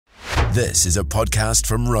This is a podcast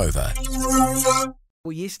from Rover.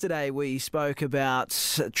 Well, yesterday we spoke about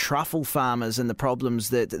truffle farmers and the problems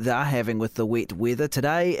that they're having with the wet weather.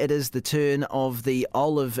 Today it is the turn of the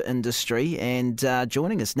olive industry, and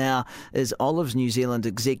joining us now is Olives New Zealand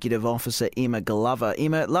Executive Officer Emma Glover.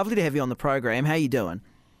 Emma, lovely to have you on the program. How are you doing?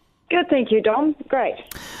 Good, thank you, Dom. Great.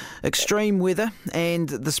 Extreme weather and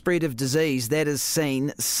the spread of disease that has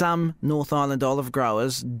seen some North Island olive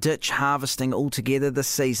growers ditch harvesting altogether this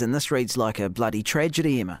season. This reads like a bloody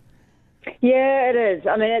tragedy, Emma. Yeah, it is.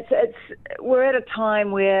 I mean, we're at a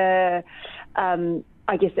time where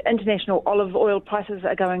I guess the international olive oil prices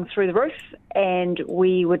are going through the roof, and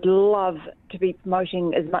we would love to be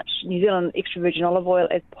promoting as much New Zealand extra virgin olive oil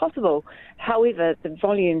as possible. However, the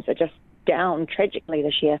volumes are just down tragically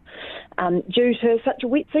this year due to such a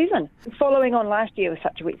wet season. Following on last year with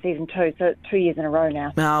such a wet season too, so it's 2 years in a row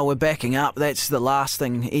now. No, we're backing up. That's the last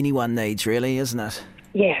thing anyone needs, really, isn't it?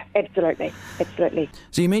 Yeah, absolutely.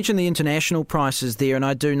 So you mentioned the international prices there, and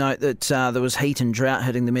I do note that there was heat and drought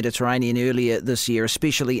hitting the Mediterranean earlier this year,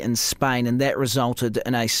 especially in Spain, and that resulted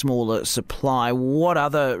in a smaller supply. What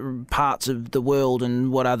other parts of the world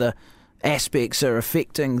and what other aspects are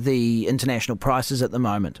affecting the international prices at the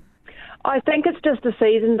moment? I think it's just the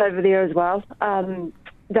seasons over there as well.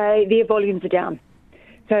 Their volumes are down.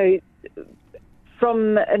 So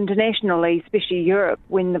from internationally, especially Europe,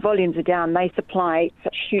 when the volumes are down, they supply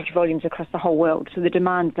such huge volumes across the whole world. So the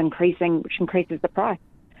demand's increasing, which increases the price.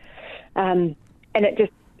 And it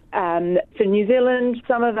just, for New Zealand,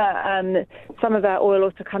 some of our oil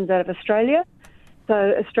also comes out of Australia.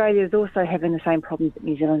 So Australia is also having the same problems that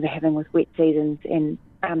New Zealand are having with wet seasons and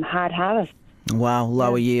hard harvests. Wow,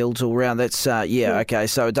 lower yields all round. That's, okay.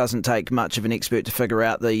 So it doesn't take much of an expert to figure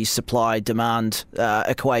out the supply-demand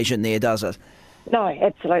equation there, does it? No,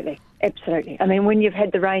 absolutely. I mean, when you've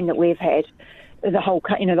had the rain that we've had, the whole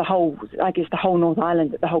North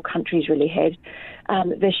Island that the whole country's really had,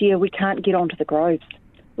 this year we can't get onto the groves.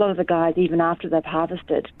 A lot of the guys, even after they've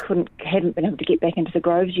harvested, haven't been able to get back into the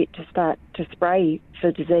groves yet to start to spray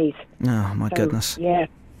for disease. Oh, my goodness. Yeah.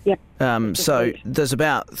 Yep. So there's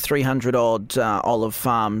about 300 odd olive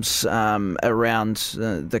farms around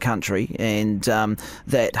the country, and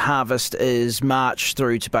that harvest is March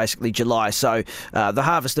through to basically July. So the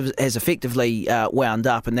harvest has effectively wound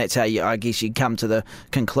up, and that's how I guess you come to the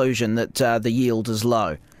conclusion that the yield is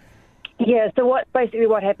low. Yeah, so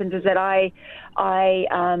what happens is that I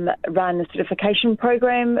run a certification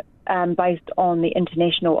program based on the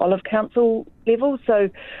International Olive Council level. So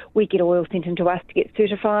we get oil sent into us to get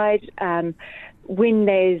certified. When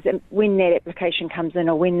that application comes in,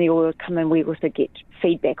 or when the oils come in, we also get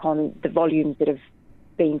feedback on the volumes that have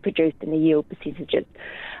been produced and the yield percentages.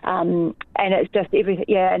 And it's just everything.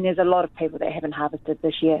 Yeah, and there's a lot of people that haven't harvested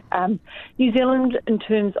this year. New Zealand, in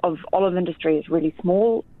terms of olive industry, is really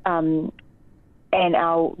small. And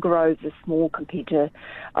our groves are small compared to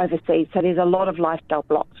overseas. So there's a lot of lifestyle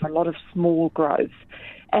blocks for a lot of small groves.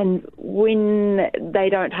 And when they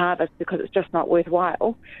don't harvest because it's just not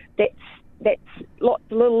worthwhile, that's lots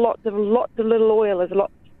of little oil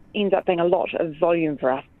ends up being a lot of volume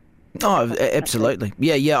for us. Oh, absolutely.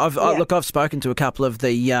 Yeah. I've spoken to a couple of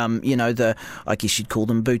the, I guess you'd call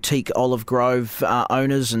them boutique olive grove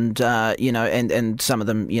owners, and and some of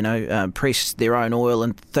them, press their own oil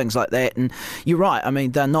and things like that. And you're right. I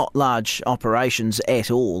mean, they're not large operations at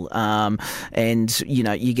all. And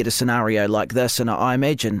you get a scenario like this, and I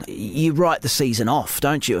imagine you write the season off,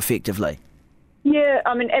 don't you? Effectively. Yeah,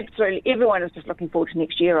 I mean, absolutely. Everyone is just looking forward to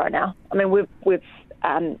next year right now. I mean, we've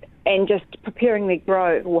and just preparing their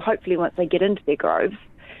grove, or hopefully once they get into their groves,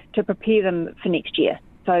 to prepare them for next year.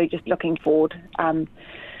 So just looking forward.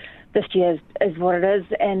 This year is what it is,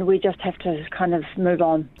 and we just have to kind of move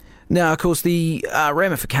on. Now, of course, the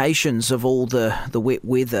ramifications of all the wet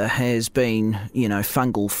weather has been,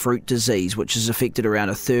 fungal fruit disease, which has affected around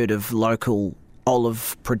a third of local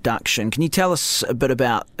olive production. Can you tell us a bit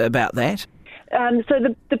about that?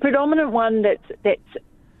 So the predominant one that's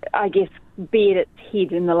I guess bared its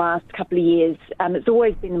head in the last couple of years, it's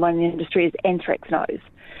always been the one in the industry, is anthrax nose,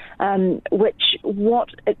 it's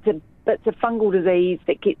a fungal disease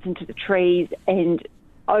that gets into the trees, and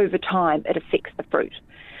over time it affects the fruit.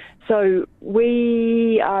 So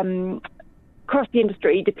we across the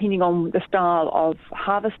industry, depending on the style of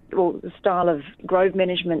harvest or the style of grove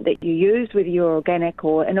management that you use, whether you're organic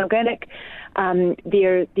or inorganic,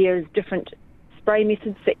 there's different spray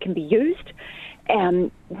methods that can be used.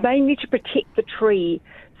 Mainly to protect the tree,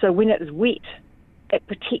 so when it is wet, it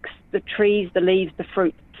protects the trees, the leaves, the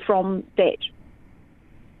fruit from that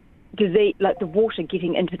disease, like the water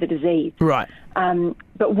getting into the disease. Right.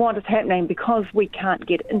 But what is happening, because we can't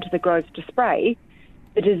get into the groves to spray,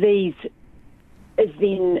 the disease is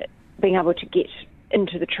then being able to get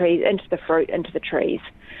into the trees, into the fruit, into the trees.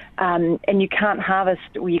 And you can't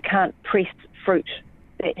harvest or you can't press fruit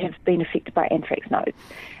that have been affected by anthrax nodes.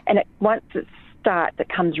 And once it starts, it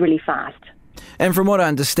comes really fast. And from what I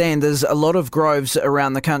understand, there's a lot of groves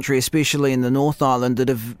around the country, especially in the North Island, that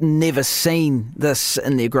have never seen this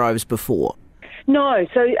in their groves before. No,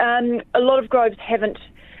 so a lot of groves haven't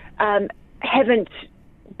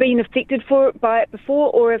been affected by it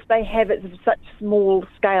before, or if they have, it's of such small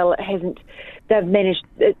scale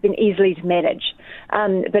it's been easily to manage.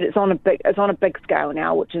 But it's on a big scale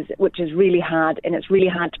now, which is really hard, and it's really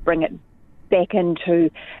hard to bring it back into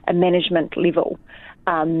a management level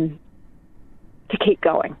to keep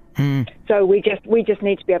going. So we just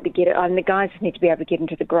need to be able to get it, and the guys just need to be able to get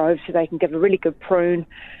into the grove so they can give a really good prune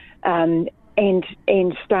and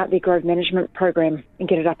start their grove management program and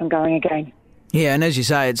get it up and going again. Yeah, and as you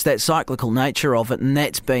say, it's that cyclical nature of it, and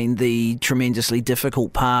that's been the tremendously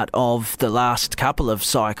difficult part of the last couple of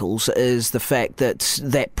cycles, is the fact that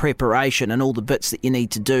that preparation and all the bits that you need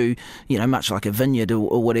to do, much like a vineyard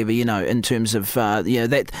or whatever, in terms of,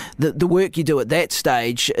 that the work you do at that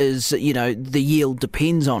stage is, the yield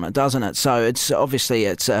depends on it, doesn't it? So it's obviously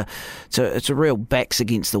it's a real backs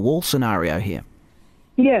against the wall scenario here.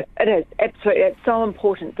 Yeah, it is, absolutely. It's so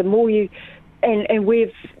important. The more you... And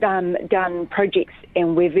we've done projects,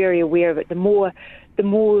 and we're very aware of it. The more,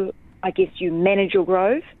 I guess, you manage your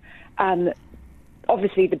grove,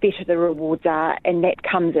 obviously the better the rewards are, and that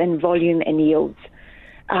comes in volume and yields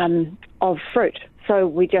of fruit. So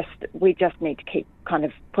we just need to keep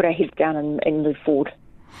put our heads down and move forward.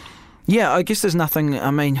 Yeah, I guess there's nothing,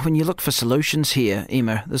 when you look for solutions here,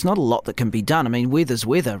 Emma, there's not a lot that can be done. Weather's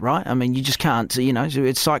weather, right? You just can't,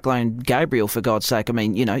 it's Cyclone Gabriel, for God's sake.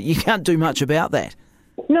 You can't do much about that.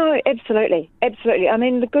 No, absolutely. I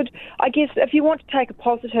guess if you want to take a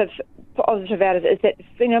positive out of it, is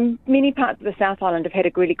that, many parts of the South Island have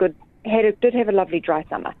had did have a lovely dry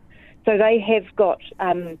summer. So they have got,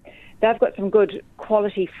 they've got some good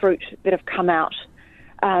quality fruit that have come out.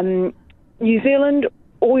 New Zealand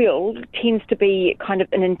oil tends to be kind of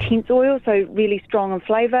an intense oil, so really strong in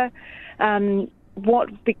flavour.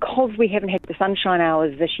 Because we haven't had the sunshine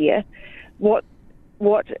hours this year, what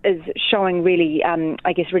is showing really,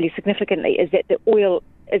 really significantly, is that the oil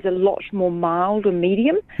is a lot more mild or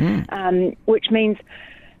medium, which means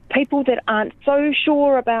people that aren't so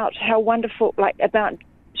sure about how wonderful, about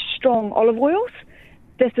strong olive oils,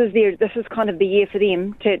 this is kind of the year for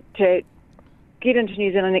them to get into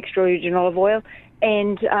New Zealand extra virgin olive oil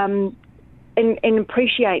and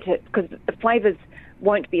appreciate it, because the flavours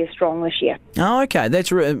won't be as strong this year. Oh, okay.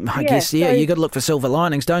 That's I guess you got to look for silver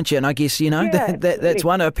linings, don't you? And I guess that's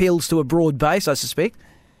one that appeals to a broad base, I suspect.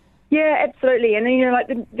 Yeah, absolutely. And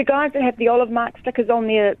then the guys that have the olive mark stickers on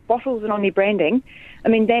their bottles and on their branding,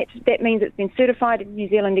 that means it's been certified in New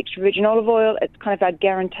Zealand extra virgin olive oil. It's kind of our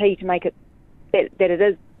guarantee to make it that it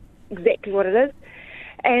is exactly what it is.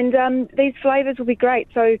 And these flavours will be great.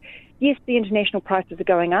 So yes, the international prices are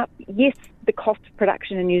going up. Yes, the cost of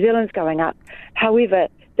production in New Zealand is going up. However,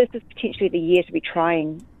 this is potentially the year to be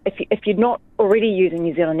trying. If you're not already using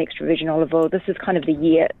New Zealand extra virgin olive oil, this is kind of the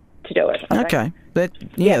year to do it. Okay.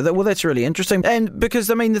 That's really interesting. And because,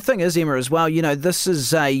 the thing is, Emma, as well, this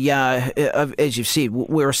is as you've said,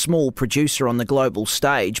 we're a small producer on the global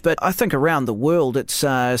stage, but I think around the world it's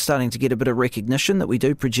starting to get a bit of recognition that we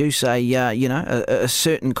do produce a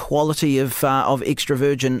certain quality of extra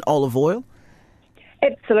virgin olive oil.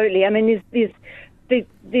 Absolutely.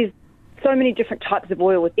 There's so many different types of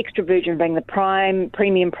oil, with extra virgin being the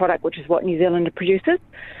premium product, which is what New Zealand produces.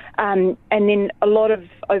 And then a lot of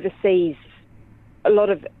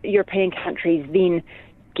European countries then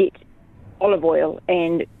get olive oil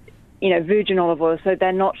and, virgin olive oil. So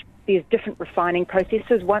there's different refining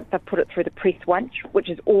processes. Once they've put it through the press once, which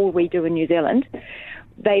is all we do in New Zealand,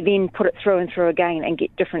 they then put it through and through again and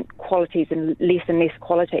get different qualities and less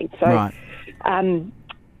quality. So right.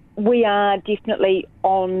 We are definitely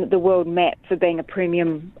on the world map for being a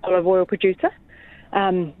premium olive oil producer.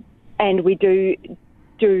 And we do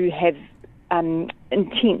have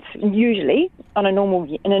intense, usually in a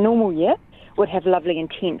normal year, would have lovely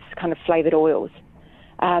intense kind of flavoured oils.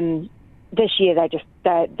 This year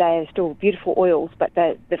they're still beautiful oils, but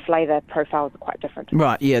the flavour profiles are quite different.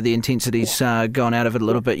 Right, yeah, the intensity's gone out of it a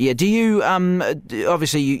little bit. Yeah, do you,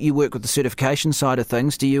 obviously you work with the certification side of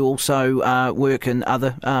things, do you also work in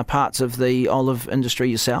other parts of the olive industry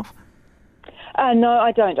yourself? No,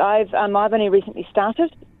 I don't. I've only recently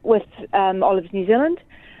started with Olives New Zealand.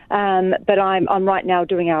 But I'm right now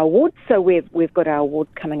doing our awards, so we've got our award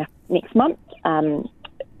coming up next month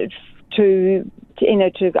to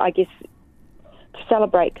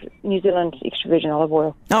celebrate New Zealand extra virgin olive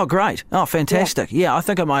oil. Oh, great. Oh, fantastic. Yeah, I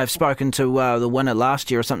think I might have spoken to the winner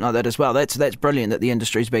last year or something like that as well. That's brilliant that the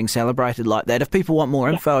industry's being celebrated like that. If people want more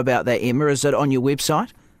info about that, Emma, is it on your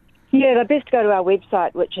website? Yeah, they're best to go to our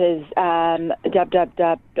website, which is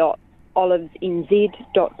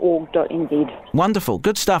www.olivenz.org.nz. Wonderful.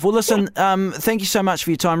 Good stuff. Well, listen, thank you so much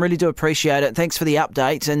for your time. Really do appreciate it. Thanks for the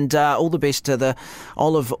update, and all the best to the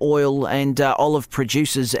olive oil and olive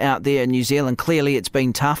producers out there in New Zealand. Clearly it's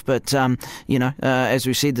been tough, but, as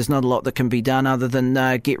we said, there's not a lot that can be done other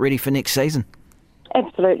than get ready for next season.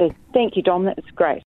 Absolutely. Thank you, Dom. That's great.